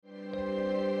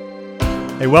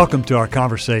Hey, welcome to our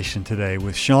conversation today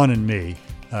with Sean and me.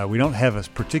 We don't have a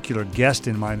particular guest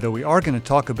in mind, though we are going to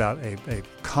talk about a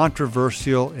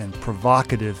controversial and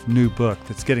provocative new book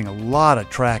that's getting a lot of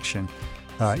traction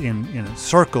in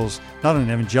circles, not in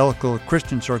evangelical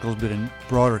Christian circles, but in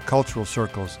broader cultural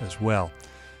circles as well.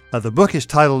 The book is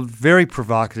titled very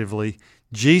provocatively,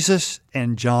 Jesus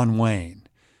and John Wayne.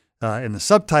 And the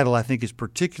subtitle, I think, is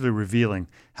particularly revealing: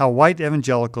 How White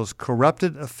Evangelicals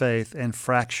Corrupted a Faith and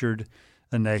Fractured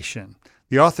a Nation.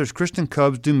 The author is Kristen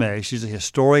Kobes-Du-Mez. She's a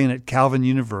historian at Calvin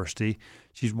University.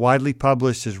 She's widely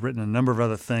published, has written a number of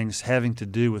other things having to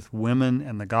do with women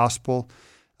and the gospel,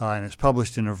 and is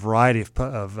published in a variety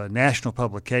of national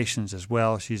publications as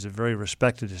well. She's a very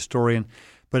respected historian,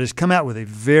 but has come out with a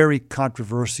very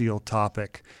controversial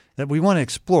topic that we want to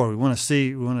explore. We want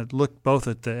to look both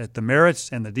at the merits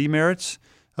and the demerits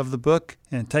of the book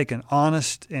and take an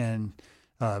honest and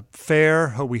fair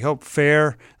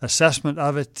assessment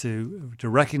of it to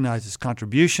recognize its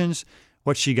contributions,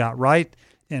 what she got right,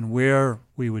 and where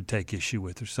we would take issue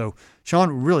with her. So, Sean,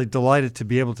 we're really delighted to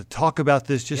be able to talk about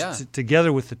this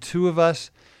together with the two of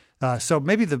us. So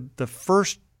maybe the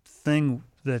first thing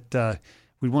that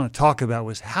we want to talk about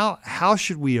was how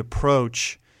should we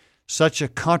approach such a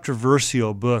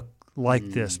controversial book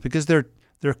like this? Because there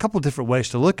are a couple different ways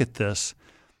to look at this.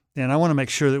 And I want to make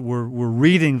sure that we're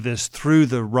reading this through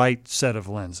the right set of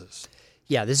lenses.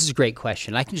 Yeah, this is a great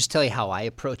question. I can just tell you how I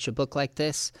approach a book like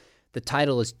this. The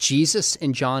title is Jesus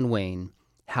and John Wayne,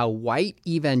 How White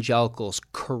Evangelicals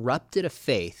Corrupted a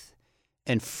Faith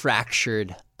and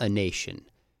Fractured a Nation.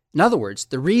 In other words,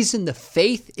 the reason the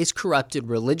faith is corrupted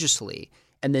religiously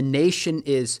and the nation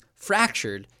is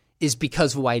fractured is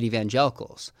because of white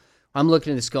evangelicals. I'm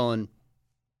looking at this going,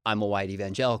 I'm a white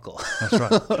evangelical. That's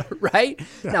right. Right?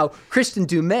 Yeah. Now, Kristen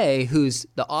Du-Mez, who's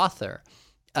the author,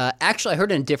 actually I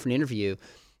heard in a different interview,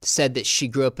 said that she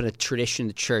grew up in a tradition in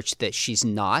the church that she's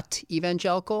not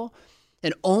evangelical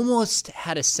and almost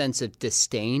had a sense of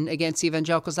disdain against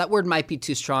evangelicals. That word might be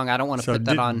too strong. I don't want to put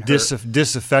that on her.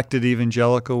 Disaffected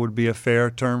evangelical would be a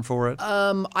fair term for it?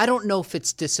 I don't know if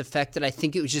it's disaffected. I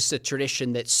think it was just a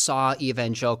tradition that saw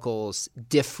evangelicals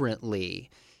differently.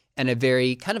 And a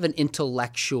very kind of an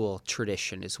intellectual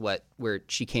tradition is where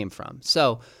she came from.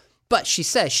 So, but she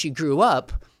says she grew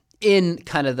up in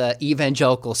kind of the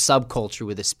evangelical subculture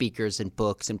with the speakers and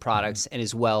books and products and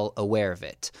is well aware of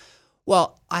it.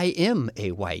 Well, I am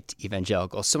a white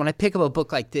evangelical. So when I pick up a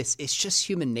book like this, it's just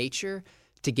human nature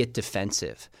to get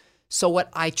defensive. So what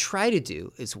I try to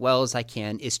do as well as I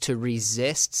can is to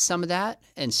resist some of that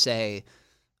and say,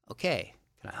 okay,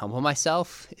 can I humble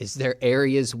myself? Is there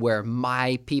areas where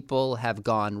my people have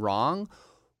gone wrong?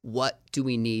 What do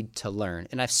we need to learn?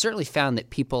 And I've certainly found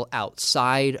that people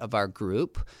outside of our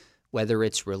group, whether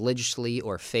it's religiously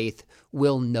or faith,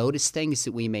 will notice things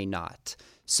that we may not.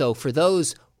 So for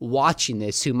those watching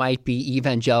this who might be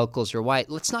evangelicals or white,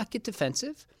 let's not get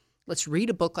defensive. Let's read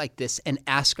a book like this and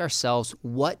ask ourselves,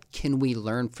 what can we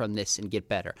learn from this and get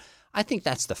better? I think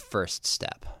that's the first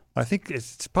step. I think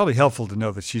it's probably helpful to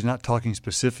know that she's not talking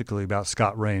specifically about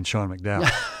Scott Rae and Sean McDowell,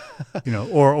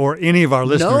 or any of our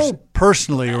listeners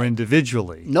personally or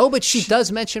individually. No, but she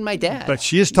does mention my dad. But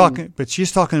she is talking. But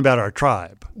she's talking about our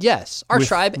tribe. Yes, our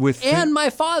tribe, and my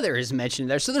father is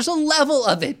mentioned there. So there's a level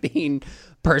of it being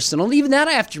personal. And even that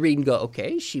I have to read and go,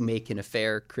 okay, is she making a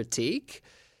fair critique?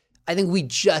 I think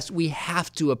we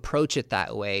have to approach it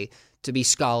that way to be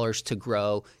scholars, to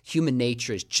grow. Human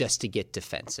nature is just to get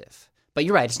defensive. But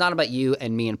you're right. It's not about you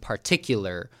and me in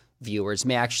particular. Viewers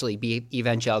may actually be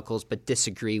evangelicals, but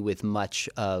disagree with much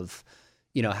of,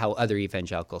 how other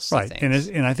evangelicals see things.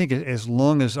 And I think as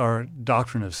long as our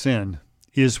doctrine of sin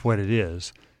is what it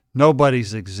is,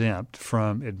 nobody's exempt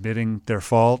from admitting their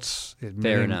faults,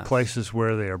 admitting places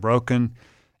where they are broken,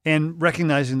 and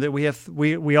recognizing that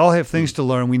we all have things to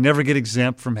learn. We never get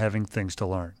exempt from having things to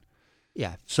learn.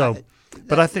 Yeah. So,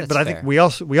 I think we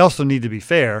also need to be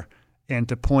fair and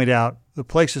to point out the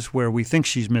places where we think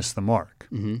she's missed the mark,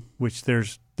 which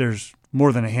there's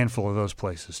more than a handful of those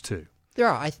places too. There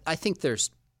are. I think there's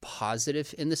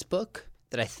positive in this book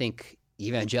that I think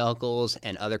evangelicals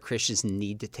and other Christians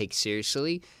need to take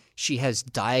seriously. She has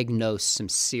diagnosed some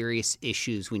serious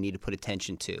issues we need to put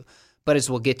attention to. But as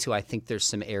we'll get to, I think there's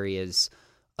some areas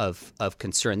of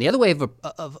concern. The other way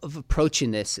of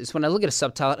approaching this is when I look at a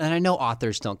subtitle, and I know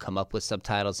authors don't come up with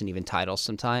subtitles and even titles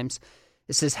sometimes.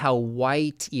 It says, How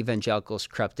White Evangelicals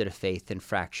Corrupted a Faith and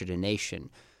Fractured a Nation.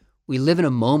 We live in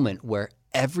a moment where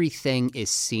everything is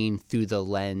seen through the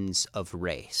lens of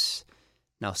race.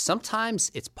 Now,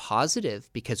 sometimes it's positive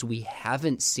because we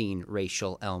haven't seen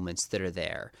racial elements that are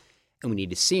there, and we need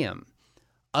to see them.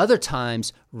 Other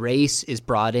times, race is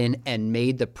brought in and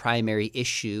made the primary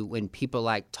issue when people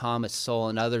like Thomas Sowell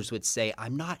and others would say,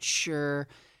 I'm not sure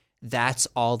that's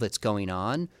all that's going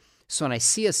on. So when I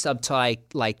see a subtitle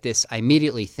like this, I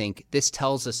immediately think this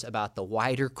tells us about the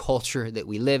wider culture that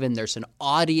we live in. There's an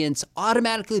audience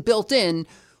automatically built in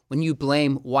when you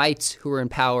blame whites who are in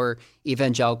power,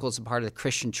 evangelicals and part of the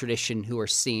Christian tradition who are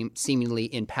seemingly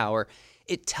in power.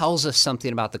 It tells us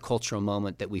something about the cultural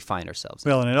moment that we find ourselves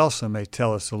in. Well, and it also may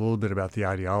tell us a little bit about the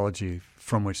ideology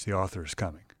from which the author is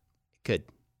coming. Good.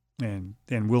 And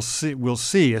we'll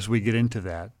see as we get into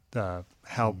that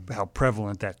how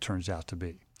prevalent that turns out to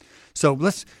be. So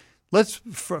let's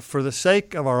for the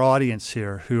sake of our audience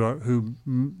here, who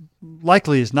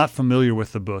likely is not familiar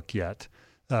with the book yet,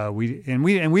 we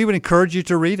would encourage you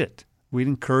to read it. We'd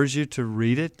encourage you to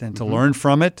read it and to learn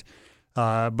from it,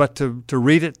 but to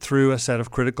read it through a set of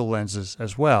critical lenses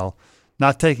as well,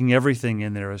 not taking everything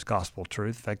in there as gospel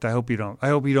truth. In fact, I hope you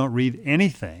don't read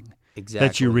anything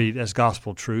that you read as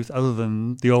gospel truth other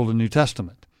than the Old and New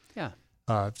Testament. Yeah.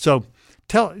 So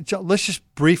let's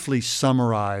just briefly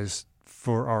summarize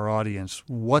for our audience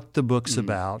what the book's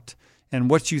about and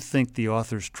what you think the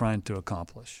author's trying to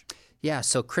accomplish. Yeah,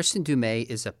 so Christian Dumais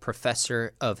is a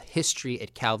professor of history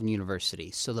at Calvin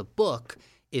University. So the book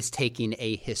is taking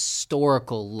a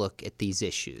historical look at these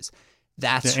issues.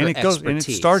 That's her expertise. And it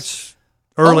starts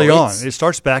early on. It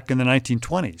starts back in the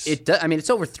 1920s. It's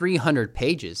over 300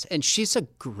 pages, and she's a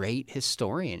great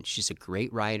historian. She's a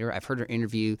great writer. I've heard her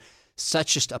interview.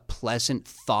 Such just a pleasant,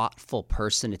 thoughtful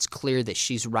person. It's clear that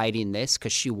she's writing this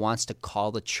because she wants to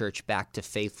call the church back to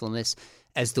faithfulness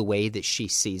as the way that she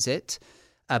sees it.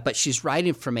 But she's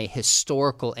writing from a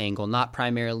historical angle, not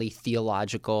primarily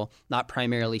theological, not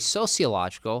primarily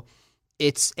sociological.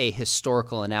 It's a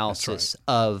historical analysis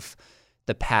of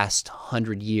the past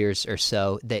 100 years or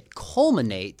so that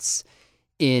culminates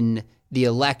in the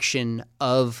election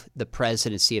of the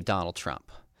presidency of Donald Trump.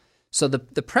 So the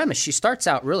premise, she starts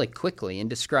out really quickly and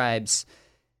describes,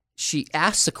 she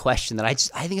asks a question that I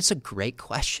think it's a great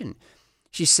question.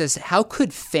 She says, how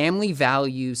could family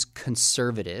values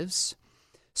conservatives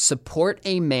support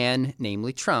a man,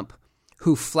 namely Trump,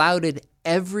 who flouted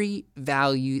every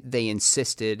value they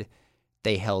insisted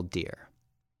they held dear?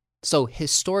 So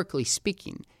historically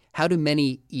speaking, how do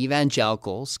many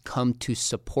evangelicals come to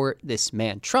support this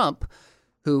man, Trump,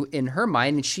 who in her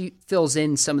mind, and she fills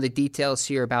in some of the details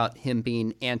here about him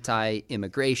being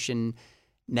anti-immigration,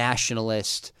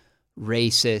 nationalist,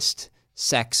 racist,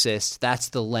 sexist. That's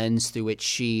the lens through which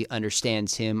she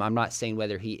understands him. I'm not saying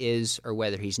whether he is or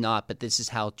whether he's not, but this is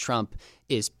how Trump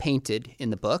is painted in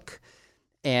the book.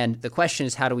 And the question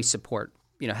is, how do we support,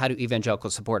 how do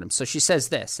evangelicals support him? So she says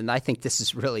this, and I think this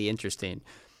is really interesting.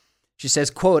 She says,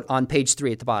 quote, on page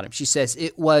 3 at the bottom, she says,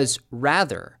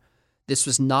 this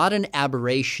was not an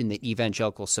aberration that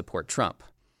evangelicals support Trump,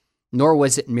 nor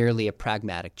was it merely a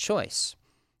pragmatic choice.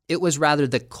 It was rather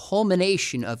the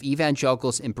culmination of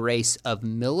evangelicals' embrace of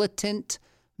militant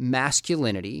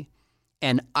masculinity,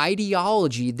 an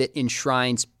ideology that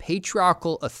enshrines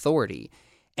patriarchal authority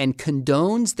and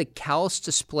condones the callous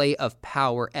display of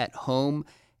power at home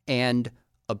and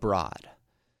abroad.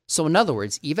 So in other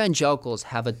words, evangelicals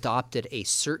have adopted a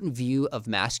certain view of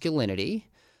masculinity,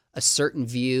 a certain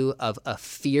view of a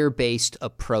fear-based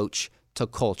approach to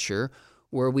culture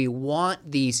where we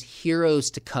want these heroes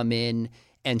to come in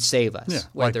and save us.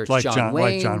 Whether it's John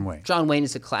Wayne. Like John Wayne. John Wayne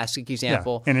is a classic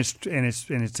example. Yeah. And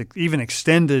it's even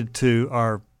extended to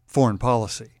our foreign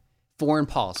policy. Foreign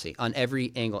policy on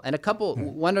every angle. And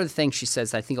one other thing she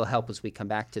says that I think will help as we come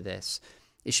back to this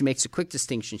is she makes a quick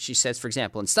distinction. She says, for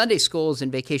example, in Sunday schools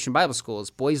and vacation Bible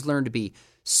schools, boys learn to be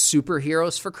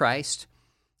superheroes for Christ,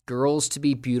 girls to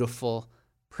be beautiful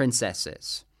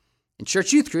princesses. In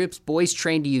church youth groups, boys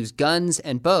train to use guns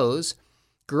and bows,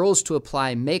 girls to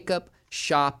apply makeup,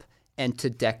 shop, and to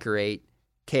decorate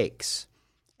cakes.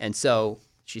 And so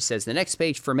she says the next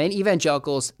page, for many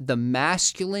evangelicals, the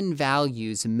masculine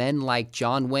values men like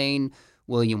John Wayne,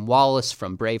 William Wallace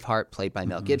from Braveheart, played by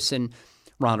Mel Gibson,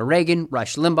 Ronald Reagan,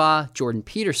 Rush Limbaugh, Jordan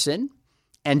Peterson,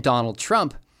 and Donald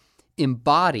Trump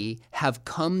embody have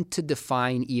come to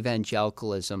define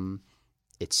evangelicalism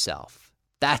itself.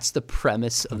 That's the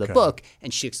premise of the book,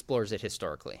 and she explores it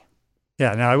historically.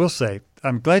 Yeah, now I will say,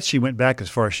 I'm glad she went back as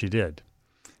far as she did,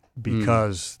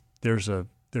 because there's a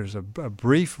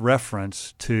brief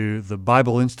reference to the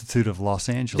Bible Institute of Los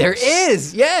Angeles. There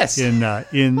is, yes. In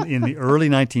the early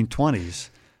 1920s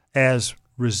as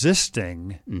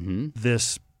resisting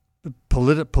this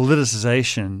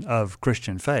politicization of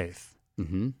Christian faith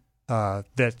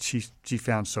that she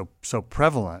found so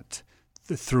prevalent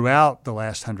throughout the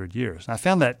last 100 years. And I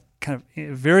found that kind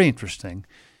of very interesting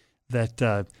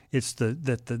that it's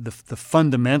the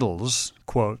fundamentals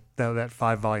quote that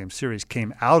 5-volume series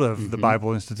came out of the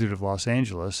Bible Institute of Los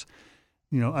Angeles,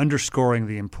 underscoring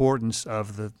the importance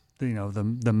of the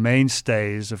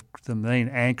mainstays of the main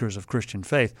anchors of Christian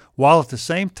faith, while at the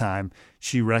same time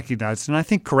she recognized, and I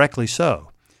think correctly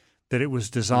so, that it was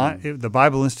designed. The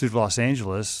Bible Institute of Los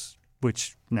Angeles,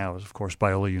 which now is of course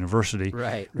Biola University,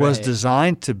 was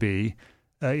designed to be,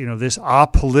 this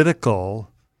apolitical,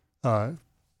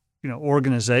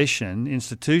 organization,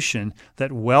 institution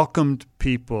that welcomed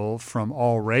people from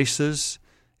all races,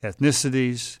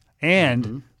 ethnicities,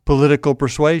 and political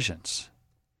persuasions,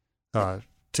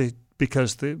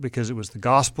 because it was the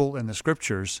gospel and the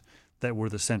scriptures that were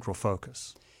the central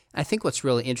focus. I think what's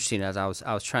really interesting as I was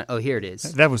trying. Oh, here it is.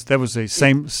 That was a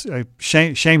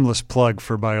shameless plug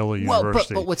for Biola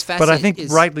University. But what's fascinating, but I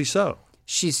think rightly so.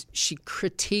 She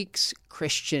critiques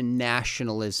Christian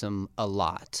nationalism a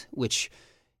lot, which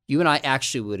you and I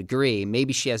actually would agree.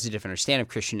 Maybe she has a different understanding of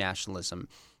Christian nationalism.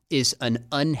 Is an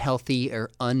unhealthy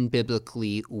or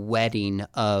unbiblically wedding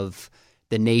of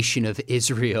the nation of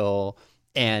Israel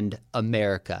and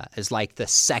America as like the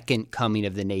second coming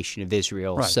of the nation of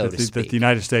Israel, so to speak. That the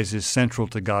United States is central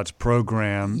to God's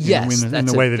program yes, in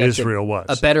the way that Israel was.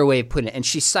 A better way of putting it. And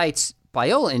she cites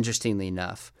Biola, interestingly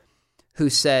enough, who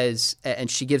says, and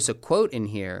she gives a quote in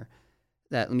here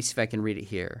that, let me see if I can read it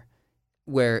here,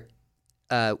 where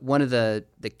one of the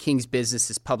King's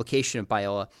Business's publication of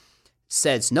Biola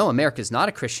says, no, America is not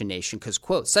a Christian nation because,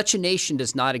 quote, such a nation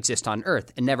does not exist on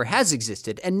earth and never has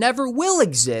existed and never will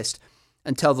exist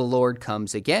until the Lord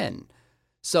comes again.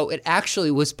 So it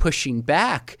actually was pushing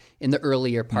back in the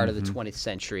earlier part of the 20th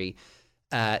century.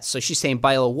 So she's saying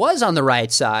Biola was on the right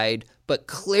side, but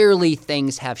clearly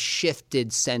things have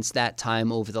shifted since that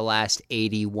time over the last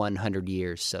 80, 100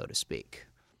 years, so to speak.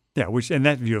 Yeah, and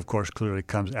that view, of course, clearly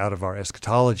comes out of our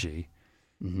eschatology,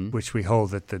 which we hold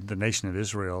that the nation of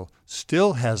Israel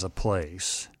still has a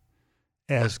place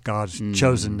as God's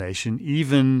chosen nation,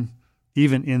 even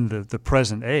in the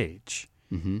present age.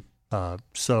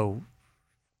 So,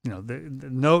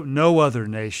 no other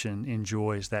nation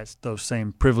enjoys those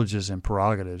same privileges and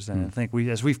prerogatives. And I think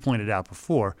as we've pointed out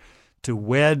before, to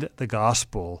wed the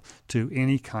gospel to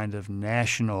any kind of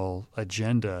national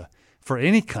agenda for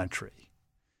any country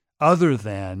other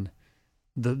than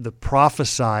the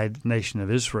prophesied nation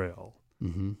of Israel,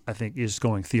 I think is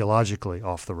going theologically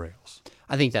off the rails.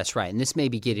 I think that's right. And this may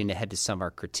be getting ahead to some of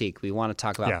our critique. We want to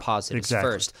talk about positives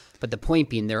first. But the point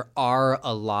being, there are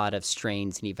a lot of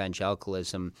strains in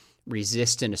evangelicalism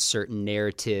resisting a certain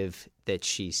narrative that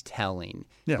she's telling.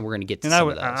 Yeah. And we're going to get to some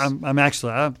of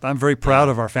those. I'm very proud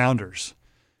of our founders.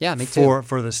 Yeah, me too.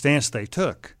 For the stance they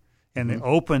took and the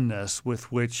openness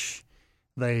with which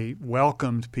they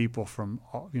welcomed people from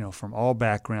all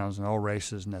backgrounds and all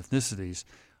races and ethnicities,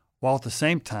 while at the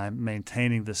same time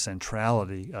maintaining the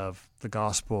centrality of the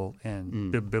gospel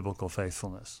and biblical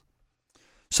faithfulness.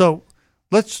 So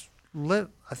I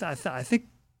think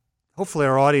hopefully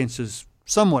our audience is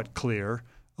somewhat clear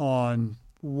on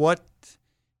what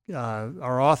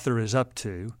our author is up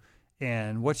to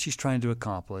and what she's trying to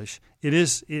accomplish. It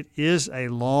is a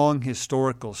long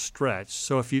historical stretch.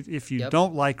 So if you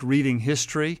don't like reading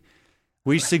history,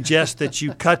 we suggest that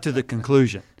you cut to the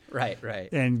conclusion. Right.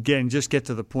 And just get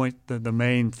to the point, the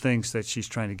main things that she's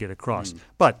trying to get across.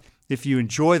 But if you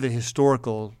enjoy the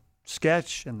historical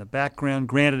sketch and the background,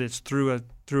 granted it's through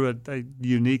a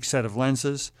unique set of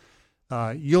lenses,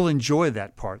 you'll enjoy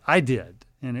that part. I did,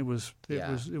 and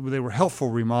they were helpful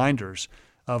reminders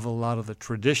of a lot of the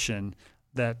tradition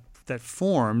that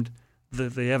formed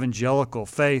the evangelical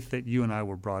faith that you and I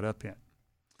were brought up in.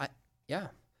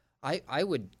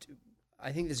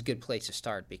 I think this is a good place to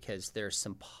start because there's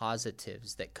some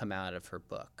positives that come out of her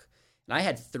book. And I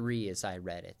had 3 as I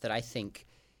read it that I think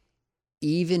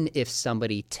even if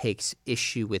somebody takes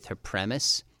issue with her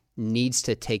premise, needs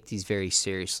to take these very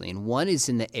seriously. And one is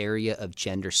in the area of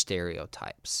gender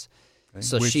stereotypes. Okay.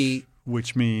 So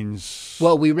which means?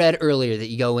 Well, we read earlier that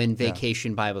you go in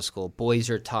Vacation Bible School. Boys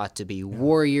are taught to be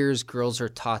warriors. Girls are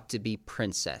taught to be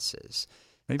princesses.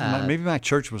 Maybe my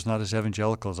church was not as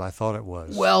evangelical as I thought it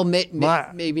was. Well, maybe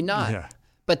not. Yeah.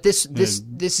 But this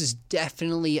is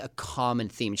definitely a common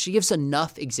theme. She gives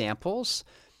enough examples.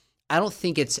 I don't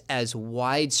think it's as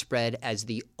widespread as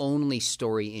the only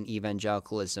story in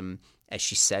evangelicalism as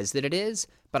she says that it is,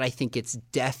 but I think it's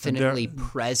definitely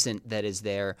present that is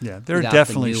there. Yeah, there are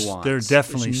definitely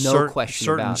question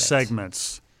certain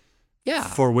segments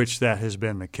for which that has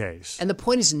been the case. And the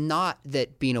point is not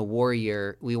that being a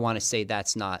warrior, we want to say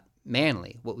that's not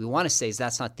manly. What we want to say is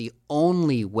that's not the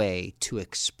only way to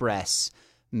express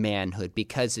manhood,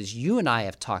 because as you and I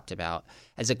have talked about,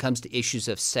 as it comes to issues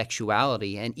of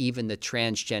sexuality and even the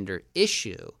transgender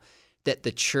issue, that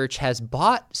the church has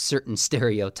bought certain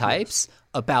stereotypes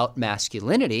about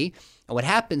masculinity. And what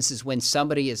happens is when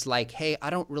somebody is like, hey, I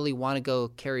don't really want to go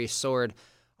carry a sword.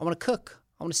 I want to cook.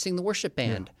 I want to sing the worship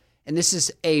band. And this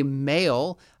is a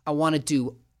male. I want to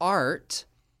do art.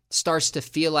 Starts to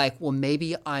feel like, well,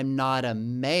 maybe I'm not a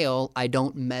male. I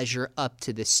don't measure up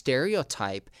to the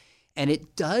stereotype. And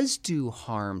it does do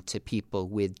harm to people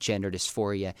with gender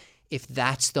dysphoria if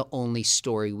that's the only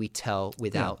story we tell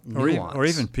without nuance. Or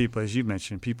even people, as you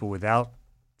mentioned, people without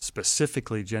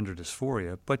specifically gender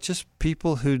dysphoria, but just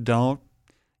people who don't,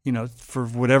 for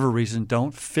whatever reason,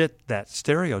 don't fit that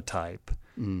stereotype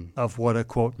of what a,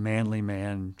 quote, manly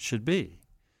man should be.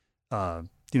 And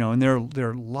there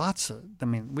are lots of,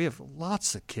 we have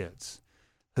lots of kids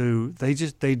who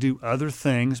they do other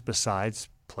things besides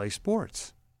play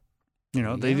sports.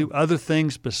 They do other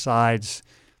things besides,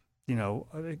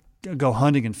 go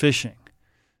hunting and fishing.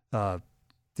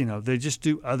 They just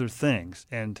do other things.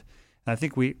 And I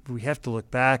think we have to look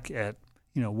back at,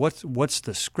 what's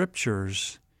the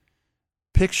Scripture's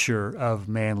picture of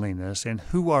manliness and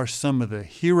who are some of the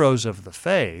heroes of the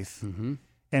faith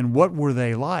and what were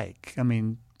they like?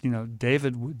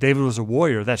 David was a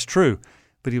warrior, that's true,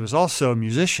 but he was also a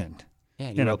musician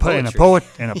and a poet.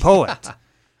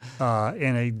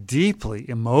 And a deeply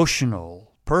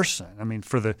emotional person.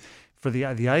 For the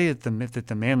idea that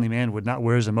the manly man would not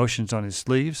wear his emotions on his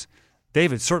sleeves,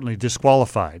 David certainly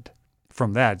disqualified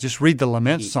from that. Just read the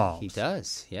lament psalms. He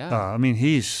does, yeah.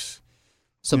 He's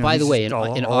so. By the way, in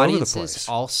all audiences,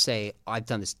 I'll say I've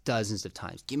done this dozens of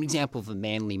times. Give me an example of a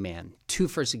manly man. 2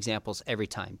 first examples every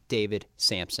time. David,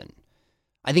 Samson.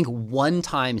 I think one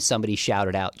time somebody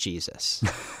shouted out Jesus.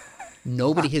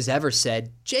 Nobody has ever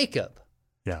said Jacob.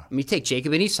 Yeah. Take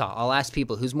Jacob and Esau. I'll ask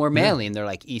people who's more manly, and they're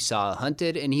like, Esau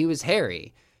hunted and he was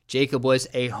hairy. Jacob was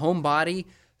a homebody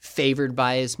favored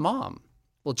by his mom.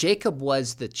 Well, Jacob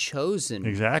was the chosen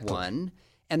one,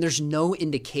 and there's no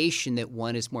indication that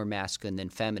one is more masculine than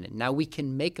feminine. Now, we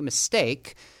can make a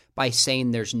mistake by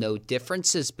saying there's no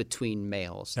differences between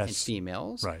males and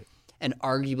females, right, and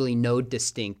arguably no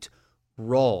distinct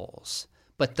roles.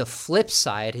 But the flip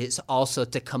side is also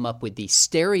to come up with these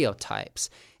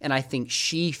stereotypes. And I think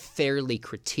she fairly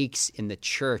critiques in the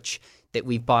church that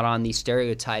we've bought on these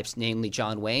stereotypes, namely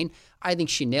John Wayne. I think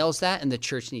she nails that, and the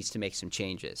church needs to make some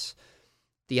changes.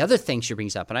 The other thing she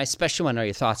brings up, and I especially want to know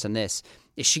your thoughts on this,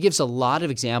 is she gives a lot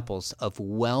of examples of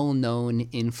well-known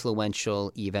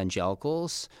influential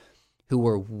evangelicals who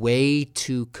were way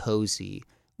too cozy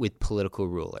with political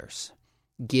rulers.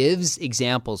 Gives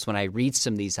examples. When I read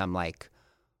some of these, I'm like,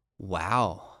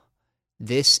 wow,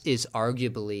 this is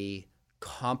arguably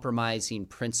compromising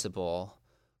principle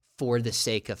for the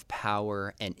sake of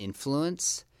power and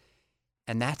influence.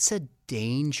 And that's a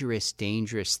dangerous,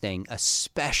 dangerous thing,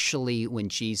 especially when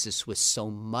Jesus was so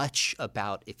much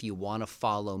about, if you want to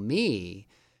follow me,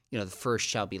 the first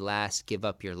shall be last, give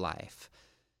up your life.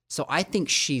 So I think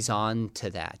she's on to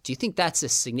that. Do you think that's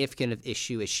as significant of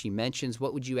issue as she mentions?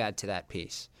 What would you add to that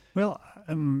piece? Well,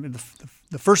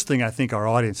 the first thing I think our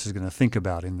audience is going to think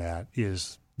about in that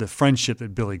is the friendship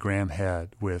that Billy Graham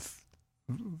had with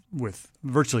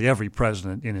virtually every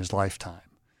president in his lifetime,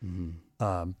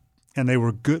 and they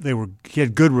were good. He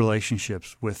had good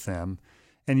relationships with them,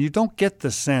 and you don't get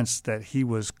the sense that he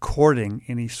was courting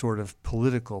any sort of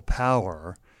political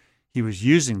power. He was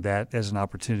using that as an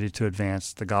opportunity to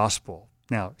advance the gospel.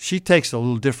 Now, she takes a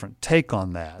little different take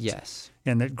on that. Yes,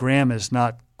 and that Graham is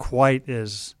not quite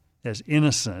as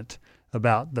innocent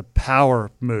about the power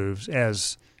moves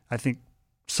as I think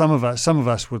some of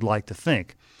us would like to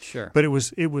think. Sure. But it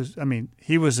was he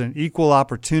was an equal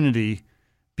opportunity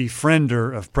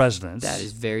befriender of presidents. That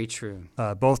is very true.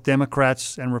 Both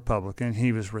Democrats and Republican.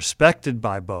 He was respected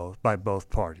by both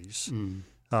parties.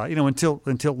 Until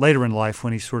later in life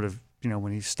when he sort of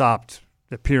when he stopped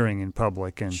appearing in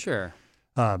public and sure.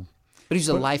 But he's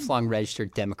a lifelong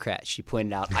registered Democrat. She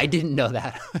pointed out. I didn't know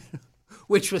that.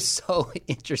 Which was so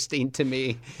interesting to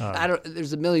me.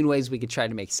 There's a million ways we could try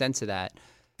to make sense of that.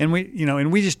 And we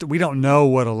don't know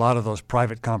what a lot of those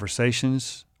private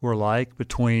conversations were like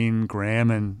between Graham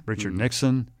and Richard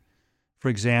Nixon, for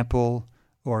example,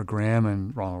 or Graham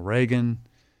and Ronald Reagan.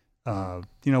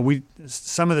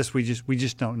 Some of this we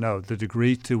just don't know the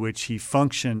degree to which he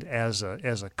functioned as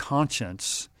a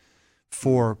conscience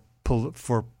for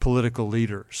political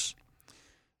leaders.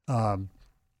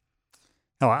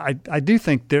 Now, I do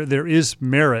think there is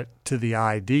merit to the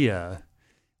idea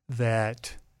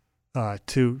that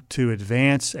to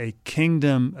advance a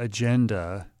kingdom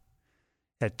agenda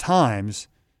at times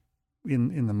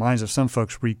in the minds of some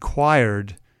folks,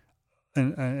 required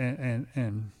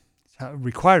and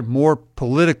required more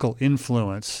political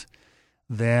influence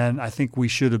than I think we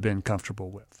should have been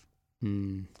comfortable with.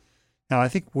 Mm. Now, I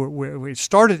think we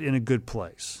started in a good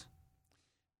place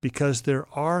because there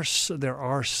are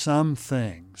some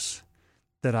things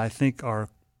that I think are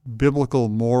biblical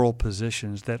moral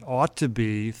positions that ought to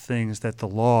be things that the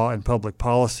law and public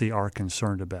policy are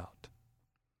concerned about.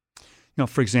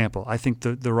 For example, I think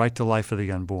the right to life of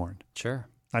the unborn, Sure,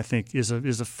 I think is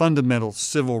a fundamental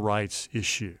civil rights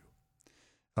issue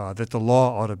that the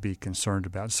law ought to be concerned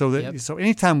about. So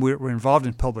anytime we're involved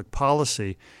in public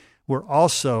policy, we're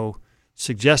also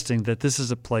suggesting that this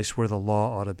is a place where the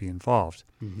law ought to be involved.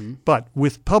 Mm-hmm. But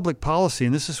with public policy,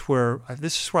 and this is where I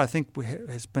think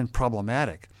has been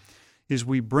problematic, is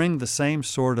we bring the same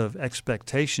sort of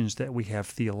expectations that we have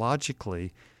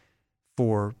theologically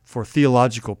for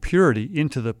theological purity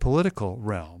into the political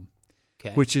realm,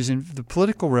 which is the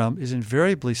political realm is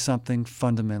invariably something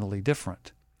fundamentally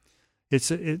different.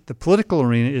 The political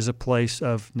arena is a place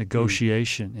of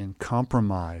negotiation and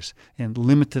compromise and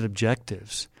limited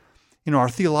objectives. Our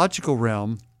theological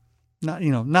realm, not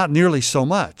nearly so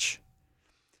much.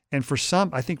 And for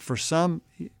some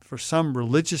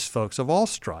religious folks of all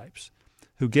stripes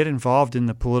who get involved in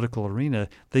the political arena,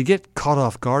 they get caught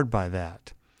off guard by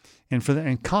that.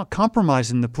 And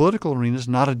compromise in the political arena is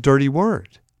not a dirty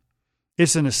word.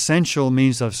 It's an essential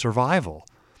means of survival,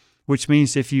 which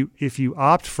means if you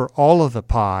opt for all of the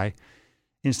pie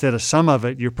instead of some of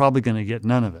it, you're probably going to get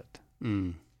none of it.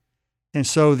 Mm. And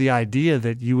so the idea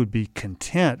that you would be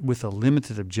content with a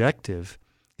limited objective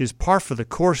is par for the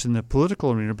course in the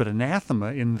political arena, but anathema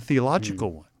in the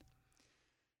theological one.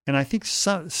 And I think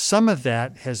some of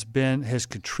that has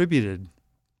contributed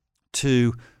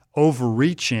to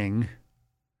overreaching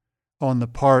on the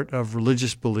part of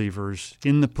religious believers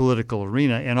in the political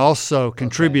arena, and also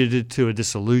contributed to a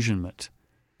disillusionment.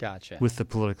 Gotcha. With the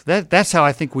political. That's how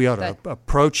I think we ought to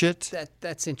approach it.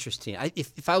 That's interesting.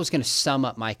 If I was going to sum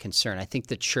up my concern, I think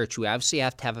the church, we obviously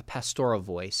have to have a pastoral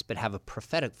voice, but have a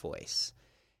prophetic voice.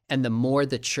 And the more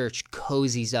the church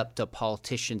cozies up to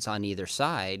politicians on either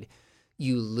side,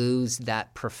 you lose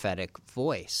that prophetic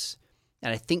voice.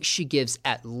 And I think she gives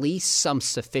at least some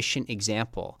sufficient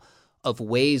example of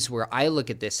ways where I look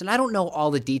at this, and I don't know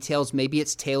all the details. Maybe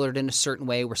it's tailored in a certain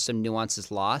way where some nuance is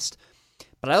lost.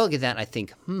 But I look at that and I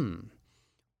think,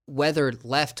 whether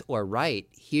left or right,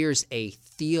 here's a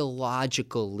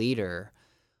theological leader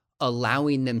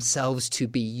allowing themselves to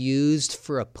be used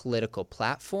for a political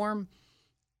platform.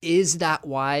 Is that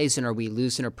wise, and are we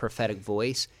losing a prophetic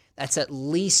voice? That's at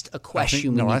least a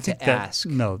question we need to ask.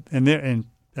 And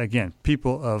again,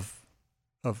 people of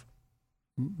a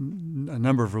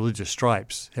number of religious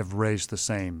stripes have raised the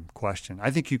same question.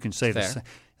 I think you can say the same.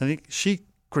 I think she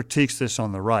critiques this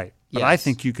on the right, but yes. I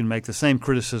think you can make the same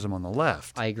criticism on the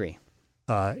left. I agree.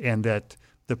 And that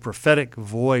the prophetic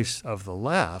voice of the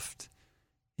left,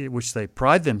 which they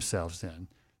pride themselves in,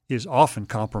 is often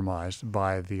compromised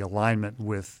by the alignment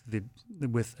with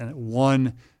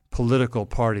one political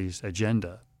party's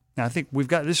agenda. Now, I think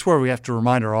this is where we have to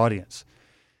remind our audience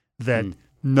that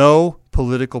no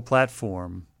political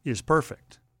platform is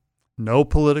perfect. No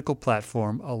political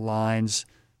platform aligns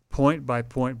point by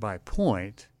point by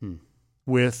point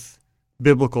with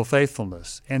biblical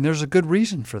faithfulness. And there's a good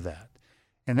reason for that.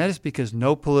 And that is because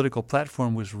no political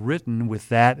platform was written with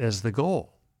that as the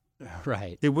goal.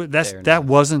 Right. That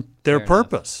wasn't their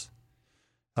purpose.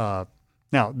 Now,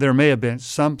 there may have been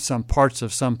some parts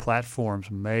of some platforms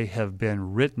may have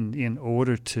been written in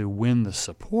order to win the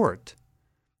support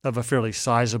of a fairly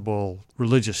sizable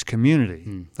religious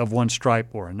community of one stripe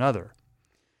or another.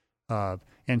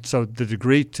 And so the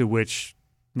degree to which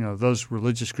those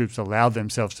religious groups allowed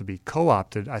themselves to be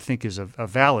co-opted, I think, is a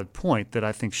valid point that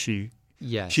I think she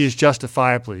is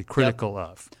justifiably critical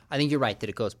of. I think you're right that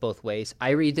it goes both ways. I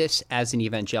read this as an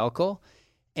evangelical,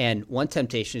 and one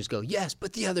temptation is to go, yes,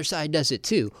 but the other side does it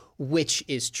too, which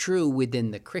is true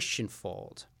within the Christian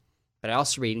fold. But I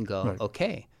also read and go,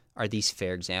 okay, are these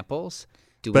fair examples?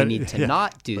 Do we need to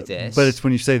not do this? But it's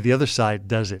when you say the other side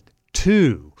does it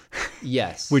too.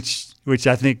 Yes. Which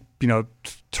I think,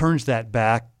 turns that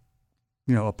back,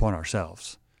 upon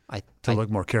ourselves to look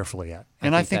more carefully at.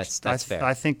 And I think that's fair.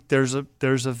 I think there's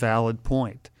a valid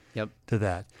point to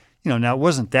that. Now it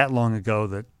wasn't that long ago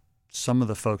that some of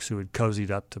the folks who had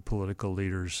cozied up to political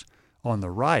leaders on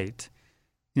the right,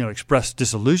 expressed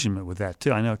disillusionment with that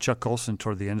too. I know Chuck Colson,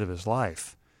 toward the end of his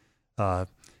life,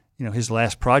 his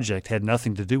last project had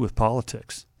nothing to do with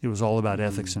politics. It was all about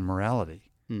ethics and morality.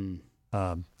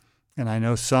 And I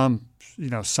know some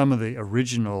of the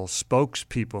original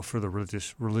spokespeople for the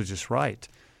religious right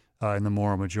in the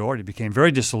moral majority became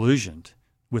very disillusioned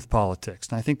with politics.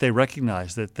 And I think they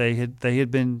recognized that they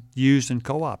had been used and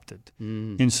co-opted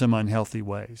in some unhealthy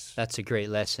ways. That's a great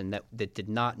lesson that did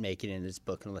not make it in this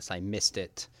book unless I missed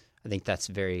it. I think that's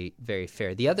very, very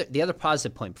fair. The other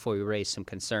positive point before we raise some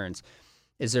concerns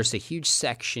is there's a huge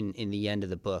section in the end of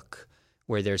the book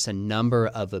where there's a number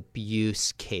of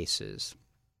abuse cases.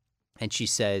 And she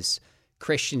says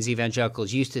Christians,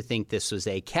 evangelicals used to think this was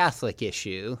a Catholic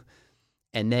issue,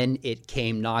 and then it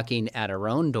came knocking at our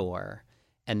own door,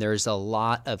 and there's a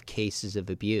lot of cases of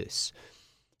abuse.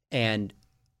 And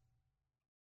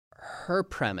her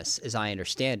premise, as I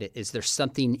understand it, is there's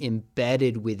something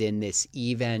embedded within this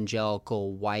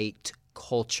evangelical white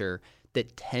culture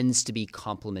that tends to be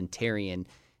complementarian,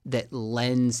 that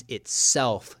lends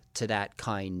itself to that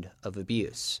kind of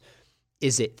abuse.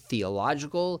 Is it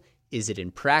theological? Is it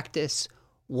in practice?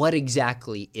 What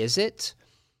exactly is it?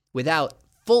 Without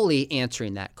fully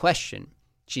answering that question,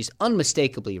 she's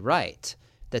unmistakably right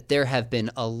that there have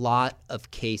been a lot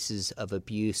of cases of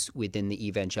abuse within the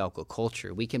evangelical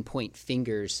culture. We can point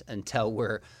fingers until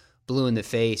we're blue in the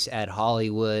face at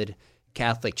Hollywood,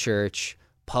 Catholic Church,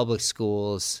 public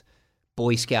schools,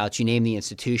 Boy Scouts, you name the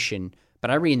institution.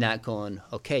 But I read that going,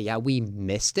 okay, yeah, we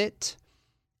missed it,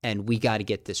 and we got to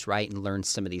get this right and learn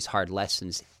some of these hard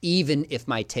lessons, even if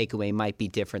my takeaway might be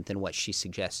different than what she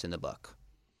suggests in the book.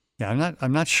 Yeah,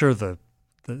 I'm not sure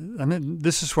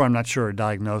this is where I'm not sure her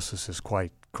diagnosis is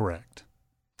quite correct,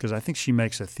 because I think she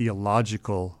makes a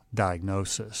theological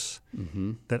diagnosis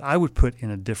that I would put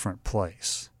in a different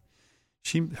place.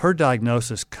 Her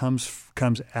diagnosis comes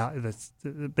out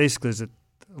basically is that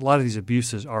a lot of these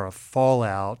abuses are a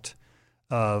fallout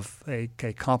of a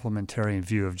complementarian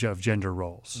view of gender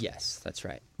roles. Yes, that's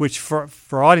right. Which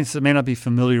for audiences that may not be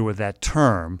familiar with that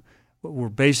term, what we're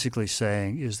basically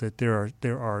saying is that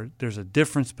there's a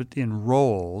difference in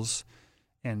roles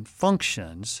and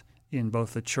functions in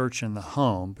both the church and the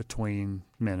home between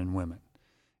men and women,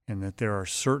 and that there are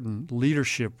certain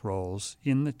leadership roles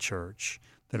in the church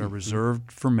that are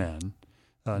reserved for men,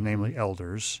 namely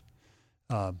elders,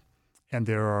 and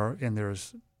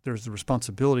there's the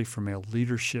responsibility for male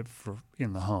leadership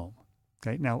in the home.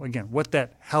 Okay, now again,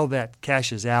 how that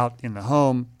cashes out in the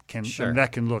home that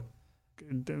can look.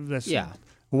 That's a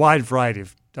wide variety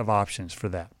of options for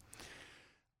that.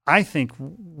 I think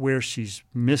where she's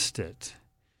missed it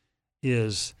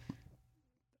is,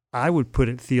 I would put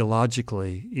it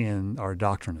theologically in our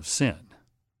doctrine of sin,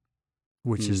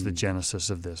 which is the genesis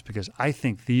of this, because I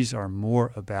think these are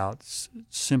more about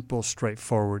simple,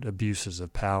 straightforward abuses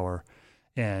of power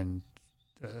and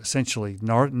essentially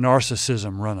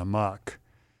narcissism run amok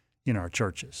in our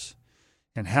churches.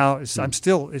 And how it's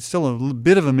still a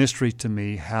bit of a mystery to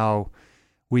me how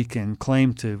we can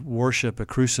claim to worship a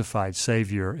crucified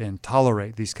Savior and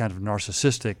tolerate these kind of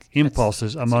narcissistic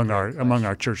impulses among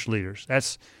our church leaders.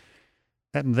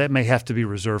 That may have to be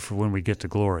reserved for when we get to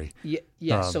glory.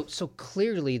 Yeah. So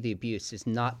clearly the abuse is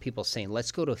not people saying,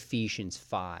 let's go to Ephesians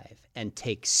 5 and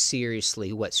take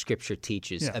seriously what Scripture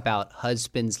teaches about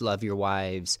husbands, love your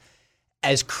wives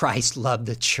as Christ loved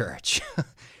the church.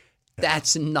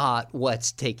 That's not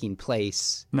what's taking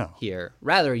place here.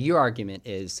 Rather, your argument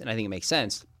is, and I think it makes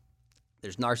sense,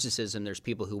 there's narcissism, there's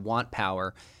people who want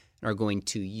power and are going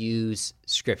to use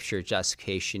Scripture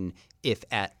justification, if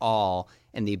at all,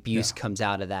 and the abuse comes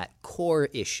out of that core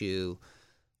issue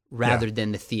rather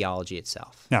than the theology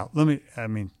itself. Now,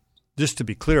 just to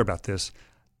be clear about this,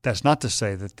 that's not to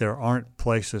say that there aren't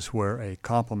places where a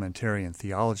complementarian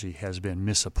theology has been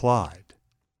misapplied.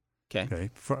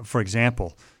 Okay. For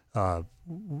example,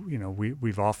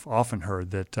 we've often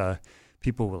heard that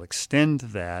people will extend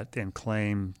that and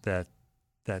claim that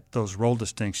those role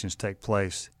distinctions take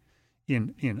place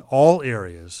in all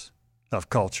areas of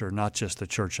culture, not just the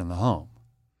church and the home,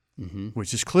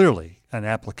 which is clearly an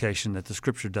application that the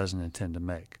Scripture doesn't intend to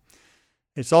make.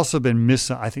 It's also been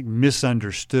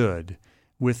misunderstood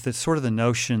with the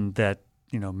notion that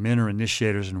men are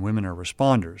initiators and women are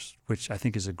responders, which I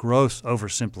think is a gross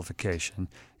oversimplification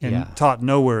and taught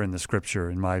nowhere in the Scripture,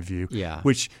 in my view.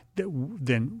 Which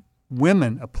then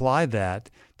women apply that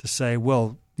to say,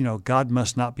 well, God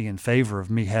must not be in favor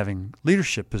of me having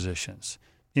leadership positions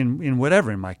in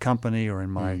whatever, in my company or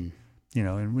in my,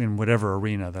 in whatever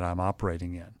arena that I'm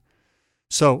operating in.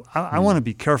 So I want to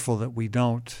be careful that we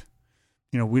don't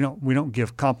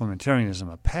give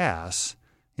complementarianism a pass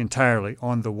entirely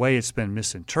on the way it's been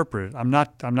misinterpreted. I'm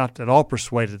not at all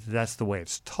persuaded that that's the way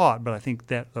it's taught, but I think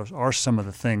that those are some of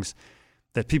the things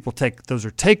that people take. Those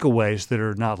are takeaways that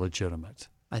are not legitimate.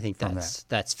 I think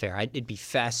that's fair. It'd be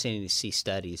fascinating to see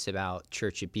studies about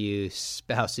church abuse,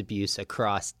 spouse abuse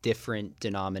across different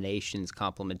denominations,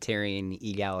 complementarian,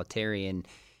 egalitarian.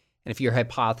 And if your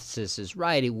hypothesis is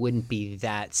right, it wouldn't be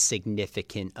that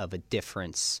significant of a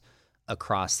difference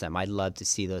across them. I'd love to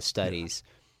see those studies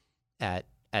at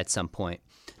some point.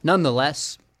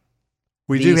 Nonetheless,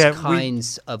 these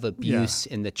kinds of abuse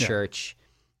in the church,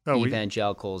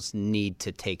 evangelicals need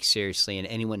to take seriously, and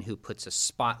anyone who puts a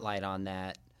spotlight on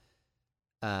that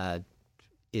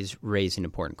is raising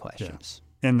important questions.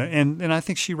 Yeah. And I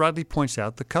think she rightly points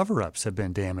out the cover-ups have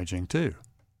been damaging too.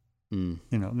 You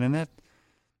know, and that,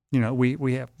 you know,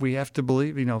 we have to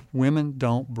believe, you know, women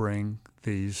don't bring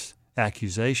these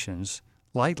accusations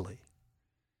lightly.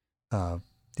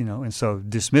 You know, and so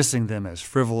dismissing them as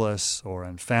frivolous or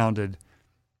unfounded,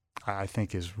 I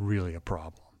think, is really a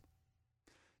problem.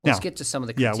 Let's get to some of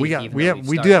the critique.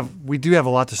 We do have a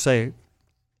lot to say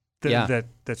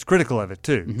that's critical of it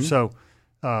too. Mm-hmm. So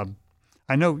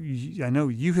I know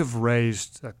you have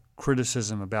raised a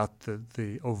criticism about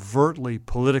the overtly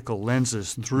political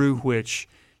lenses through which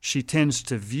she tends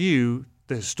to view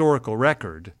the historical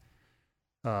record.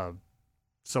 So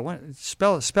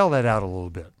spell that out a little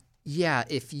bit. Yeah,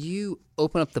 if you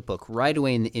open up the book right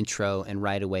away in the intro and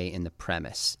right away in the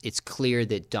premise, it's clear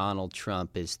that Donald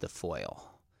Trump is the foil.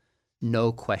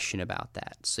 No question about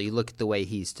that. So you look at the way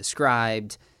he's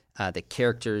described, the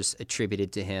characters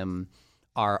attributed to him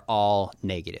are all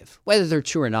negative. Whether they're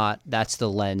true or not, that's the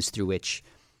lens through which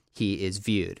he is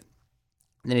viewed.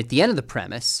 And then at the end of the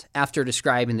premise, after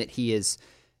describing that he is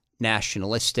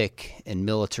nationalistic and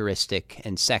militaristic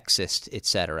and sexist,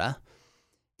 etc.,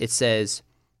 it says,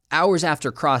 hours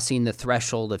after crossing the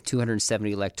threshold of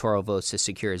 270 electoral votes to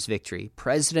secure his victory,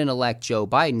 President-elect Joe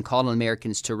Biden called on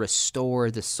Americans to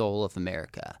restore the soul of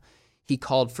America. He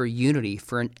called for unity,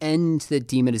 for an end to the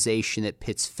demonization that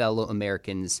pits fellow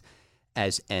Americans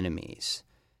as enemies.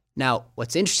 Now,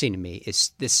 what's interesting to me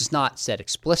is this is not said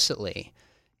explicitly.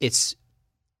 It's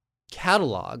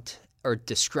cataloged or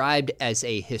described as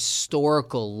a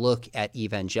historical look at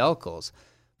evangelicals,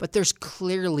 but there's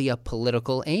clearly a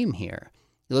political aim here.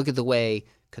 You look at the way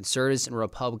conservatives and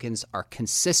Republicans are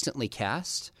consistently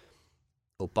cast.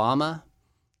 Obama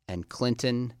and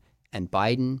Clinton and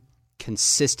Biden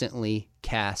consistently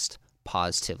cast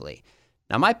positively.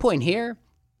 Now, my point here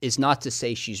is not to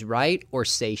say she's right or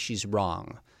say she's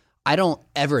wrong. I don't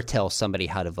ever tell somebody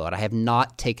how to vote. I have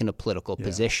not taken a political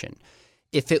position.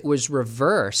 If it was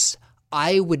reverse,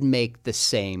 I would make the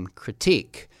same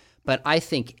critique. But I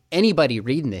think anybody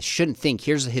reading this shouldn't think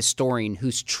here's a historian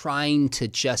who's trying to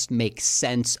just make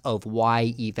sense of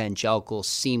why evangelicals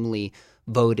seemingly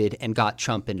voted and got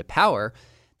Trump into power.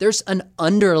 There's an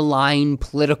underlying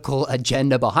political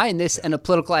agenda behind this and a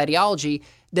political ideology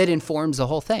that informs the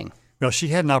whole thing. Well, she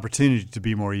had an opportunity to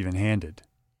be more even-handed.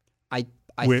 I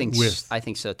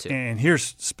think so too. And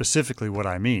here's specifically what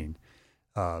I mean: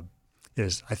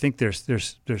 is I think there's a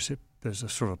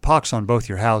sort of a pox on both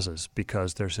your houses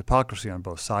because there's hypocrisy on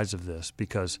both sides of this.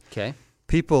 Because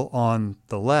people on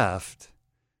the left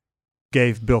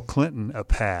gave Bill Clinton a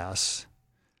pass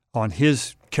on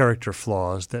his character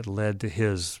flaws that led to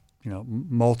his,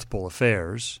 multiple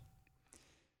affairs,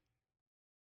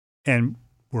 and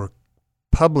were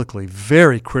publicly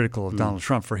very critical of Donald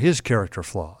Trump for his character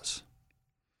flaws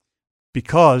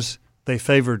because they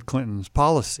favored Clinton's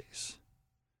policies,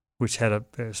 which had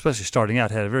especially starting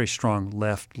out, had a very strong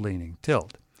left-leaning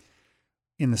tilt.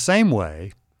 In the same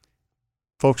way,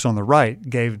 folks on the right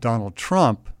gave Donald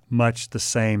Trump much the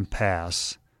same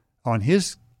pass on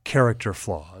his character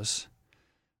flaws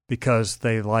because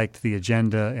they liked the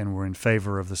agenda and were in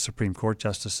favor of the Supreme Court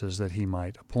justices that he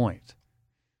might appoint.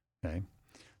 Okay?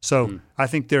 So I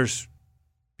think there's,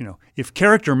 if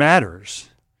character matters,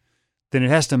 then it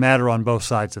has to matter on both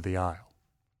sides of the aisle.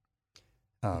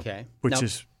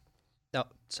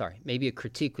 Maybe a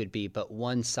critique would be, but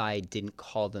one side didn't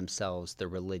call themselves the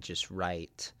religious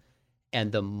right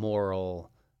and the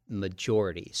moral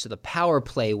majority. So the power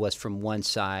play was from one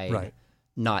side,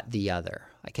 not the other.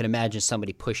 I can imagine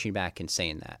somebody pushing back and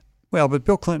saying that. Well, but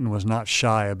Bill Clinton was not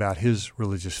shy about his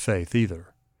religious faith either,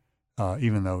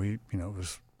 even though it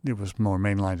was more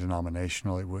mainline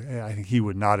denominational. I think he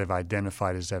would not have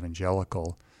identified as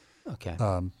evangelical. Okay.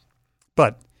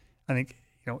 But I think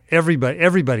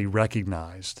everybody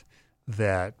recognized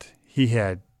that he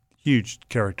had huge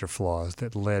character flaws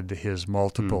that led to his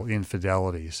multiple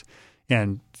infidelities,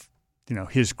 and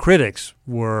his critics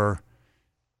were,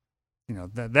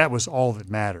 that was all that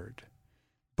mattered.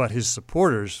 But his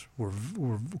supporters were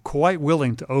quite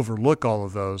willing to overlook all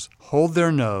of those, hold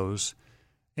their nose,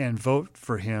 and vote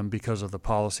for him because of the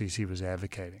policies he was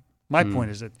advocating. My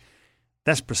point is that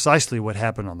that's precisely what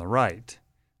happened on the right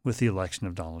with the election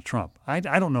of Donald Trump. I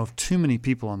don't know of too many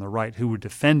people on the right who were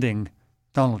defending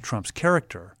Donald Trump's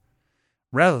character.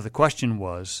 Rather, the question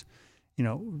was,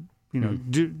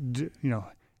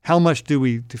 how much do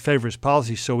we favor his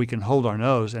policies so we can hold our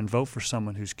nose and vote for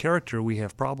someone whose character we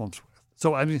have problems with?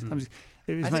 So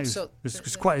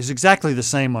it's exactly the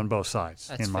same on both sides,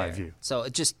 That's in fair. my view. So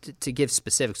just to give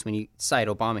specifics, when you cite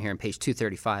Obama here on page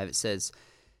 235, it says,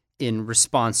 in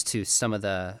response to some of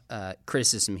the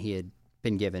criticism he had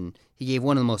been given, he gave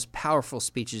one of the most powerful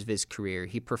speeches of his career.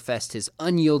 He professed his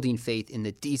unyielding faith in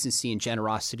the decency and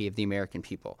generosity of the American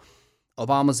people.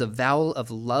 Obama's avowal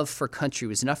of love for country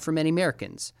was enough for many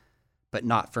Americans, but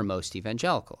not for most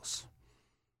evangelicals.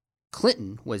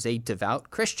 Clinton was a devout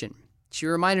Christian. She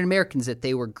reminded Americans that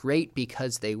they were great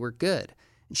because they were good,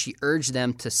 and she urged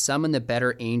them to summon the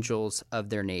better angels of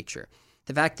their nature.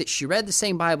 The fact that she read the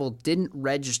same Bible didn't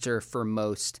register for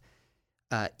most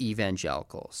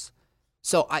evangelicals.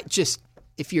 So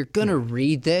if you're going to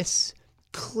read this,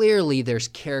 clearly there's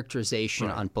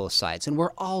characterization on both sides, and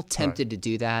we're all tempted to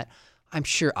do that. I'm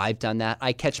sure I've done that.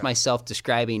 I catch myself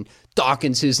describing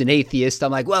Dawkins, who's an atheist.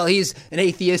 I'm like, well, he's an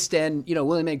atheist, and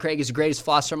William Lane Craig is the greatest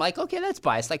philosopher. I'm like, okay, that's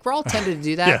biased. Like, we're all tempted to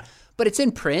do that, but it's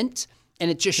in print,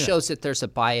 and it just shows that there's a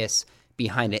bias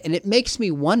behind it. And it makes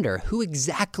me wonder, who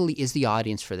exactly is the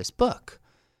audience for this book?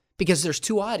 Because there's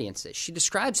two audiences. She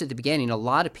describes at the beginning a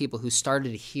lot of people who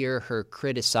started to hear her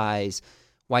criticize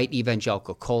white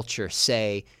evangelical culture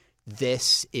say,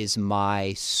 this is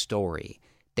my story.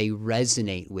 They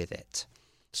resonate with it.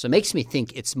 So it makes me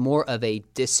think it's more of a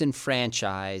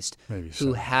disenfranchised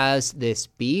who has this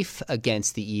beef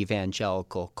against the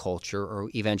evangelical culture or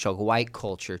evangelical white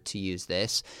culture, to use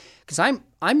this. Because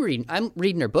I'm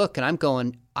reading her book and I'm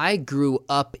going, I grew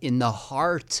up in the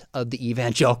heart of the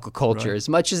evangelical culture as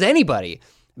much as anybody.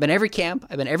 I've been to every camp.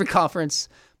 I've been to every conference.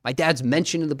 My dad's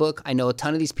mentioned in the book. I know a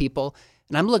ton of these people.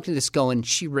 And I'm looking at this going,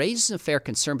 she raises a fair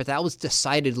concern, but that was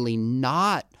decidedly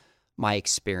not my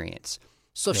experience.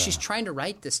 So if she's trying to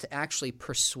write this to actually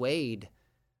persuade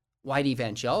white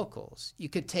evangelicals, you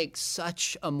could take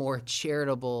such a more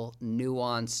charitable,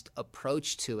 nuanced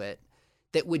approach to it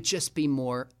that would just be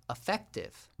more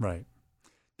effective. Right.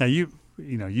 Now, you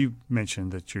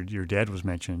mentioned that your dad was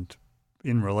mentioned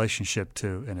in relationship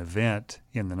to an event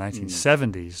in the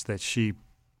 1970s that she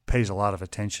pays a lot of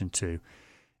attention to.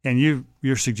 And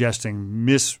you're suggesting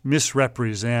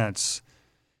misrepresents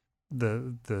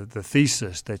the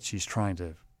thesis that she's trying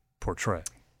to portray.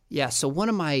 Yeah, so one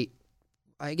of my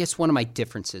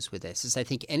differences with this is I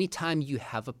think anytime you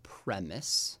have a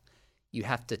premise, you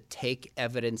have to take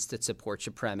evidence that supports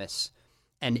your premise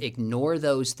and ignore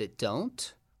those that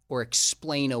don't, or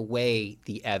explain away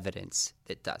the evidence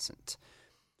that doesn't.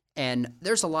 And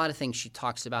there's a lot of things she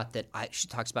talks about she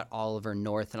talks about Oliver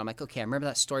North, and I'm like, okay, I remember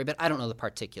that story, but I don't know the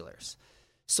particulars.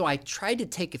 So I tried to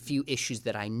take a few issues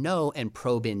that I know and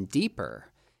probe in deeper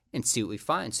and see what we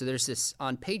find. So there's this,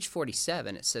 on page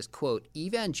 47, it says, quote,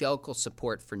 evangelical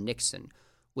support for Nixon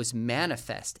was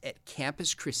manifest at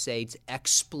Campus Crusade's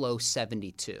Explo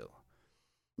 72.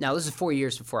 Now, this is 4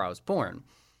 years before I was born.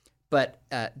 But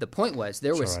the point was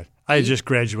there was... Right. I just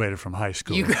graduated from high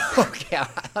school. Okay,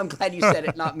 I'm glad you said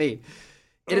it, not me.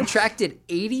 It attracted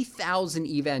 80,000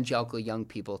 evangelical young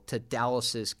people to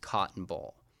Dallas's Cotton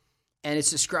Bowl. And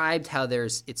it's described how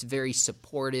it's very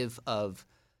supportive of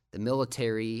the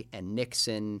military and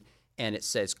Nixon. And it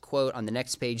says, quote, on the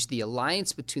next page, the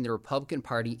alliance between the Republican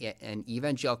Party and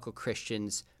evangelical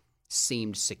Christians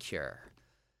seemed secure.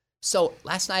 So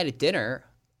last night at dinner,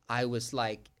 I was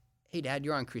like, hey, Dad,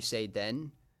 you're on Crusade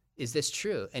then. Is this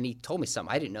true? And he told me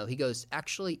something I didn't know. He goes,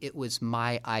 actually, it was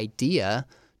my idea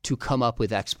to come up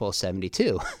with Expo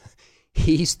 72.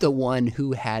 He's the one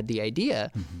who had the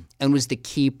idea and was the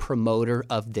key promoter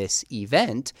of this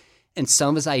event. And some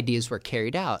of his ideas were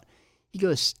carried out. He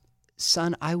goes,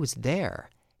 son, I was there.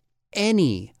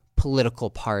 Any political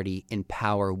party in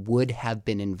power would have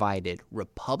been invited,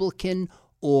 Republican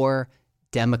or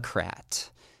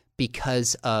Democrat,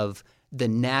 because of the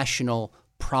national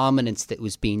prominence that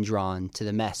was being drawn to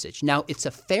the message. Now, it's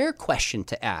a fair question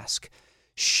to ask.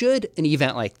 Should an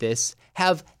event like this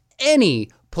have any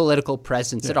political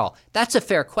presence at all? That's a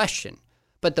fair question.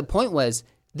 But the point was,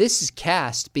 this is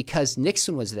cast because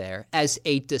Nixon was there as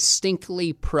a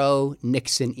distinctly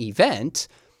pro-Nixon event.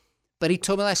 But he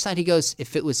told me last night, he goes,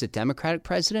 if it was a Democratic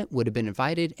president, would have been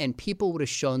invited, and people would have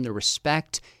shown the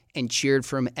respect and cheered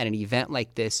for him at an event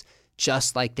like this,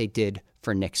 just like they did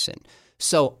for Nixon.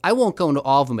 So I won't go into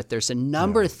all of them, but there's a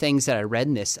number of things that I read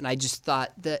in this, and I just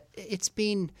thought that it's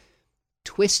being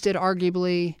twisted,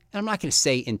 arguably. And I'm not going to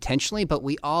say intentionally, but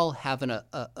we all have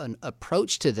an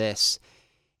approach to this.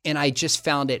 And I just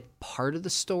found it part of the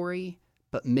story,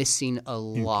 but missing a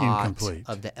lot incomplete.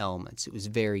 Of the elements. It was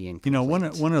very incomplete. You know,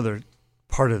 one other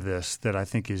part of this that I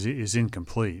think is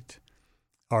incomplete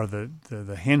are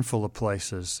the handful of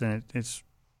places, and it's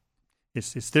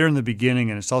there in the beginning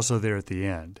and it's also there at the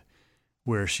end,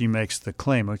 where she makes the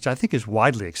claim, which I think is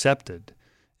widely accepted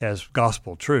as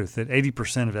gospel truth, that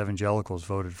 80% of evangelicals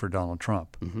voted for Donald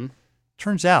Trump. Mm-hmm.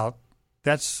 Turns out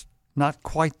that's not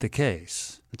quite the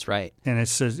case. That's right. And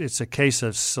it's a case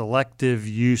of selective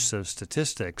use of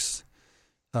statistics.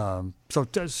 So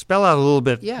to spell out a little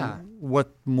bit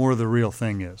what more the real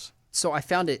thing is. So I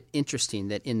found it interesting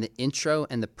that in the intro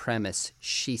and the premise,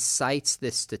 she cites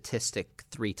this statistic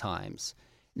 3 times,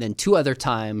 and then 2 other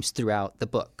times throughout the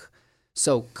book.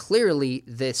 So clearly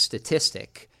this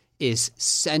statistic is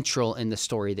central in the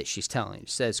story that she's telling. It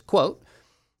says, quote,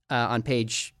 on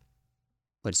page,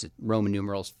 Roman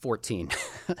numerals 14,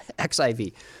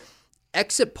 XIV,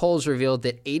 exit polls revealed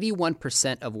that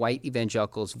 81% of white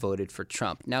evangelicals voted for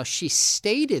Trump. Now, she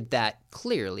stated that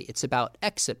clearly. It's about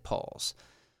exit polls.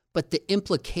 But the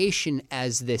implication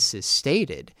as this is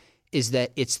stated is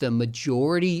that it's the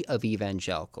majority of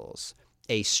evangelicals,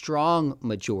 a strong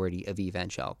majority of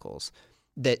evangelicals,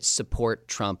 that support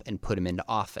Trump and put him into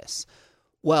office.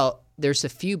 Well, there's a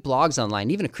few blogs online,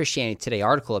 even a Christianity Today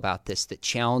article about this that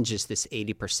challenges this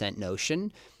 80%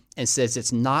 notion and says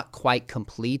it's not quite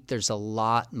complete. There's a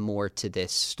lot more to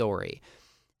this story.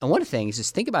 And one of the things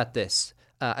is, think about this.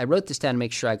 I wrote this down to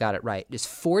make sure I got it right. Is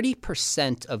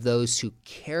 40% of those who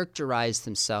characterize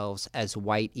themselves as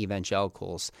white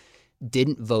evangelicals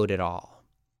didn't vote at all.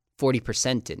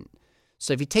 40% didn't.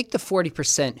 So if you take the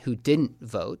 40% who didn't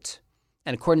vote,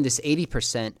 and according to this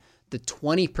 80%, the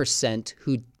 20%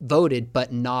 who voted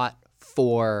but not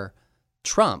for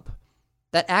Trump,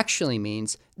 that actually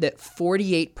means that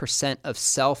 48% of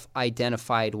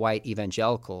self-identified white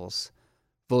evangelicals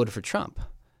voted for Trump.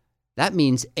 That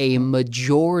means a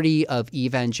majority of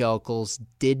evangelicals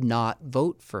did not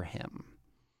vote for him.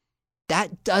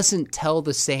 That doesn't tell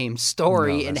the same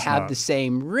story and have the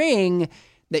same ring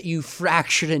that you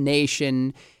fractured a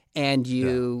nation and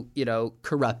you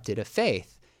corrupted a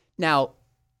faith. Now,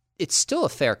 it's still a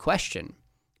fair question.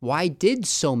 Why did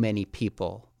so many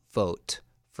people vote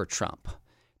for Trump?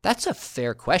 That's a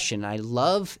fair question. I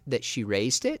love that she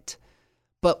raised it.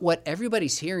 But what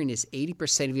everybody's hearing is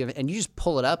 80% of you, and you just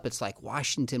pull it up, it's like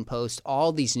Washington Post,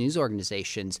 all these news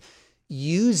organizations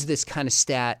use this kind of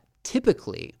stat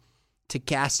typically to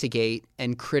castigate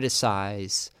and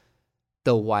criticize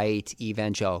the white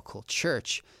evangelical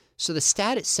church. So the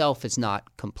stat itself is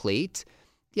not complete.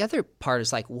 The other part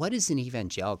is like, what is an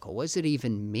evangelical? What does it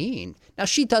even mean? Now,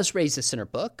 she does raise this in her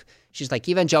book. She's like,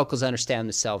 evangelicals understand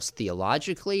themselves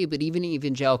theologically, but even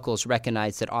evangelicals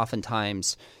recognize that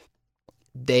oftentimes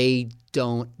they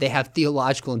have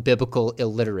theological and biblical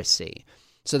illiteracy.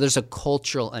 So there's a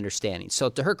cultural understanding. So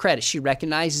to her credit, she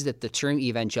recognizes that the term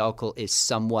evangelical is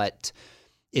somewhat,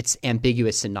 it's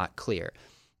ambiguous and not clear.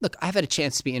 Look, I've had a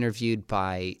chance to be interviewed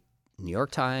by New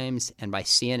York Times and by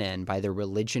CNN, by their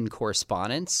religion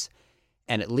correspondents.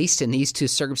 And at least in these 2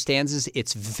 circumstances,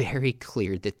 it's very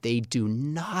clear that they do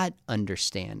not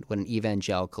understand what an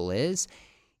evangelical is.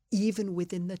 Even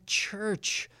within the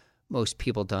church, most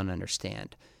people don't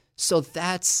understand. So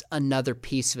that's another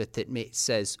piece of it that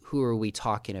says, who are we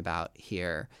talking about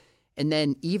here? And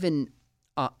then even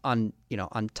on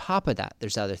top of that,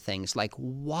 there's other things like,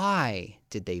 why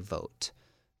did they vote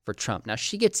for Trump? Now,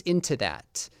 she gets into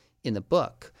that in the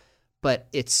book, but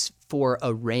it's for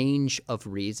a range of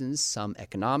reasons, some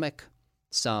economic,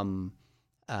 some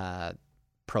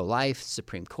pro-life,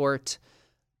 Supreme Court.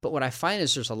 But what I find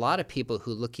is there's a lot of people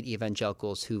who look at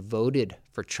evangelicals who voted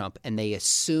for Trump and they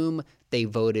assume they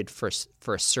voted for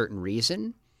a certain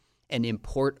reason and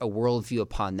import a worldview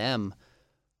upon them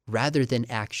rather than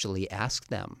actually ask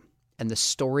them. And the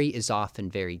story is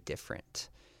often very different.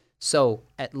 So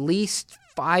at least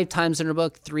 5 times in her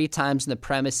book, 3 times in the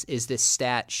premise is this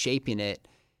stat shaping it.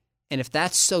 And if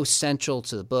that's so central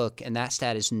to the book and that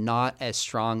stat is not as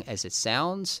strong as it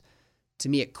sounds, to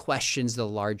me it questions the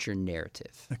larger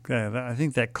narrative. Okay, I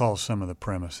think that calls some of the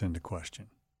premise into question.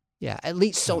 Yeah, at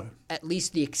least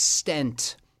the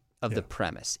extent of the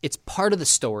premise. It's part of the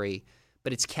story,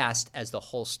 but it's cast as the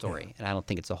whole story, and I don't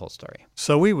think it's the whole story.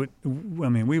 So we would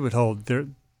hold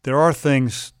there are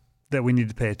things that we need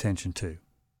to pay attention to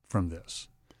from this.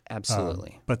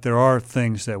 Absolutely. But there are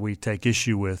things that we take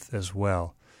issue with as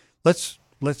well. Let's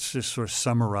just sort of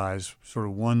summarize sort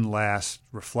of one last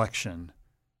reflection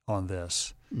on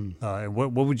this. And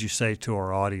what would you say to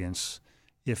our audience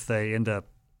if they end up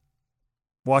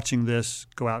watching this,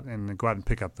 go out and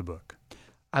pick up the book?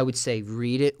 I would say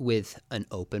read it with an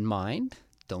open mind.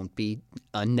 Don't be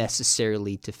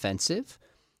unnecessarily defensive.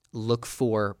 Look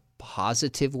for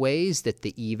positive ways that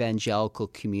the evangelical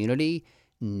community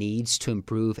needs to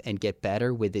improve and get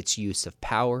better with its use of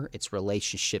power, its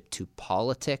relationship to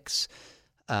politics,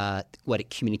 what it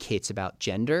communicates about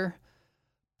gender.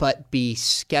 But be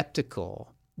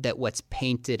skeptical that what's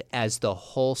painted as the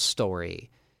whole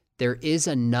story, there is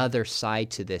another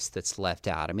side to this that's left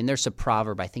out. I mean, there's a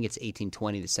proverb, I think it's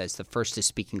 1820, that says the first to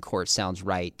speak in court sounds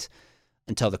right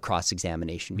until the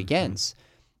cross-examination begins.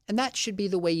 And that should be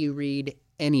the way you read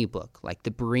any book, like the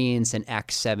Bereans in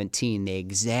Acts 17. They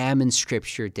examine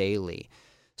Scripture daily.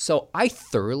 So I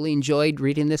thoroughly enjoyed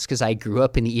reading this because I grew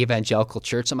up in the evangelical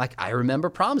church. I'm like, I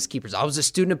remember Promise Keepers. I was a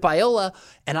student at Biola,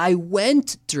 and I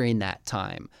went during that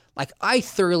time. Like, I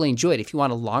thoroughly enjoyed it. If you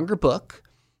want a longer book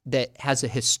that has a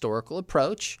historical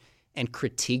approach and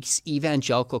critiques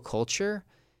evangelical culture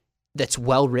that's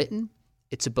well written,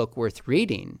 it's a book worth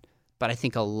reading. But I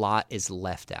think a lot is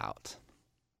left out.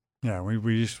 Yeah,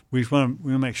 we just want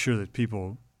to make sure that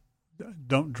people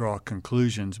don't draw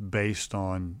conclusions based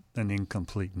on an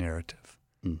incomplete narrative.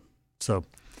 So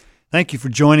thank you for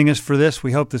joining us for this.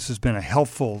 We hope this has been a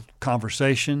helpful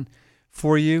conversation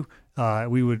for you.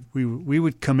 We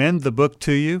would commend the book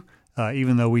to you,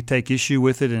 even though we take issue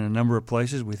with it in a number of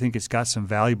places. We think it's got some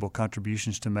valuable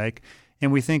contributions to make,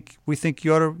 and we think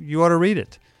you ought to read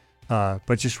it.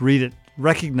 But just read it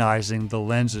recognizing the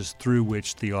lenses through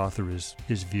which the author is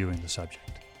viewing the subject.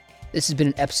 This has been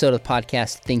an episode of the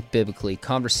podcast Think Biblically,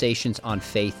 Conversations on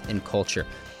Faith and Culture.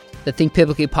 The Think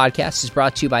Biblically podcast is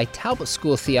brought to you by Talbot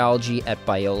School of Theology at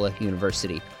Biola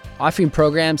University, offering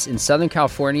programs in Southern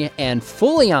California and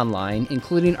fully online,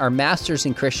 including our Master's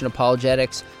in Christian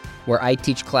Apologetics, where I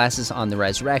teach classes on the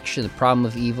resurrection, the problem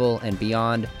of evil, and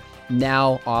beyond,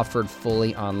 now offered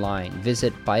fully online.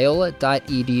 Visit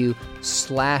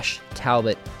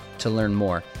biola.edu/Talbot to learn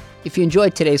more. If you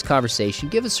enjoyed today's conversation,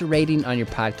 give us a rating on your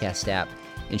podcast app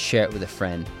and share it with a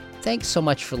friend. Thanks so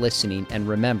much for listening, and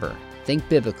remember, think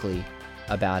biblically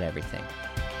about everything.